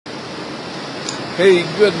Hey,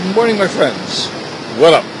 good morning, my friends.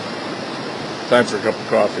 What up? Time for a cup of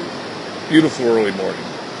coffee. Beautiful early morning.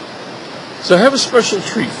 So I have a special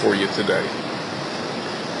treat for you today.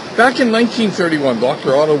 Back in 1931,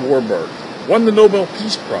 Dr. Otto Warburg won the Nobel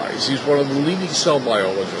Peace Prize. He's one of the leading cell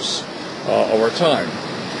biologists of our time.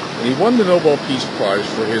 And he won the Nobel Peace Prize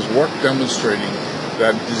for his work demonstrating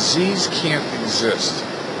that disease can't exist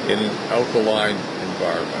in an alkaline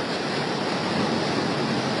environment.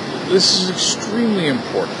 This is extremely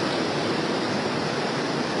important.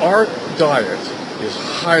 Our diet is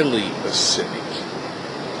highly acidic.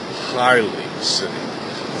 Highly acidic.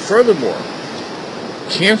 Furthermore,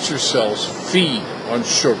 cancer cells feed on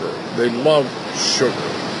sugar. They love sugar.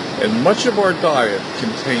 And much of our diet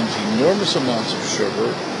contains enormous amounts of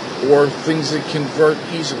sugar or things that convert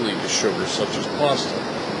easily to sugar, such as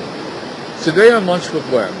pasta. Today on Lunch with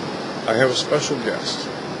Len, I have a special guest.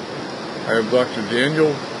 I have Dr.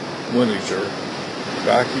 Daniel Wenniger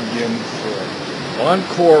back again for an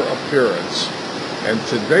encore appearance, and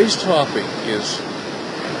today's topic is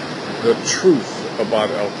the truth about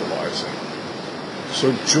alkalizing.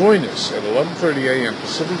 So join us at 11:30 a.m.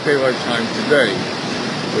 Pacific Daylight Time today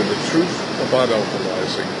for the truth about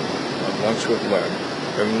alkalizing on Lunch with Len,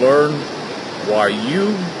 and learn why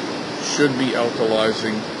you should be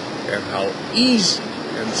alkalizing and how easy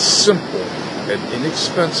and simple and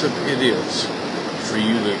inexpensive it is for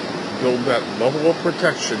you to build that level of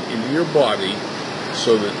protection into your body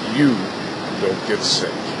so that you don't get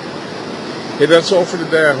sick. Hey, that's all for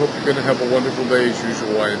today. I hope you're going to have a wonderful day. As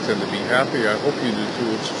usual, I intend to be happy. I hope you do too.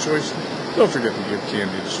 It's a choice. Don't forget to give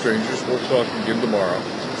candy to strangers. We'll talk again tomorrow.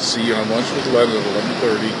 See you on Lunch with Len at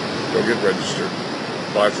 11:30. Go get registered.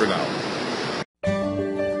 Bye for now.